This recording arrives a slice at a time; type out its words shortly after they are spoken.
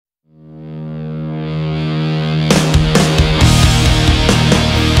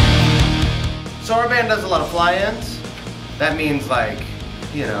band does a lot of fly-ins. That means, like,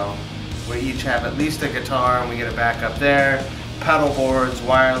 you know, we each have at least a guitar and we get a backup there. Pedal boards,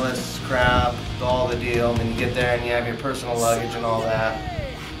 wireless crap, all the deal. And then you get there and you have your personal luggage and all that.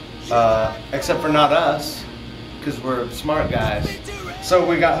 Except for not us, because we're smart guys. So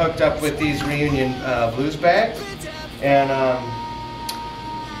we got hooked up with these reunion blues bags, and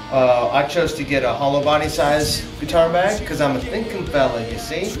I chose to get a hollow body size guitar bag because I'm a thinking fella, you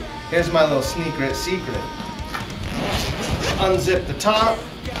see. Here's my little secret. Unzip the top.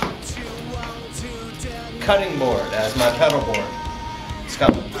 Cutting board as my pedal board. It's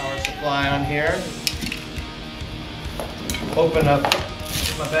got my power supply on here. Open up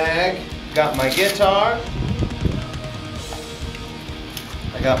my bag. Got my guitar.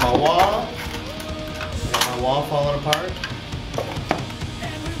 I got my wah. I got my wah falling apart.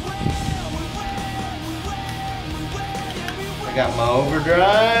 I got my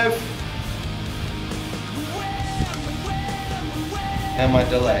overdrive. And my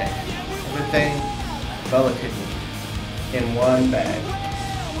delay. Everything delicately in one bag.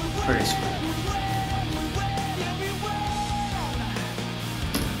 Pretty sweet.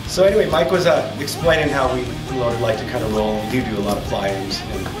 So anyway, Mike was explaining how we would like to kind of roll. We do a lot of fly-ins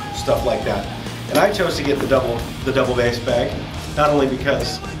and stuff like that. And I chose to get the double bass bag, not only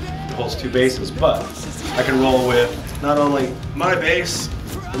because it holds 2 basses, but I can roll with not only my bass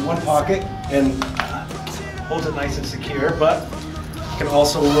in one pocket and holds it nice and secure, but I can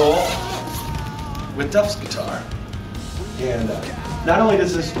also roll with Duff's guitar. And not only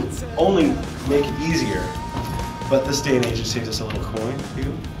does this only make it easier, but this day and age it saves us a little coin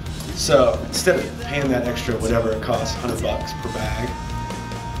too. So instead of paying that extra whatever it costs, $100 per bag,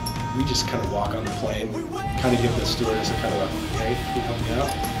 we just kind of walk on the plane, kind of give the stewardess a kind of a, hey, can you help me out?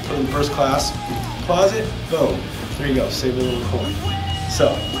 Put it in first class closet, boom, there you go, save a little coin.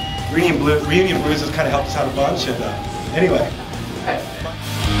 So Reunion Blues has kind of helped us out a bunch, and anyway,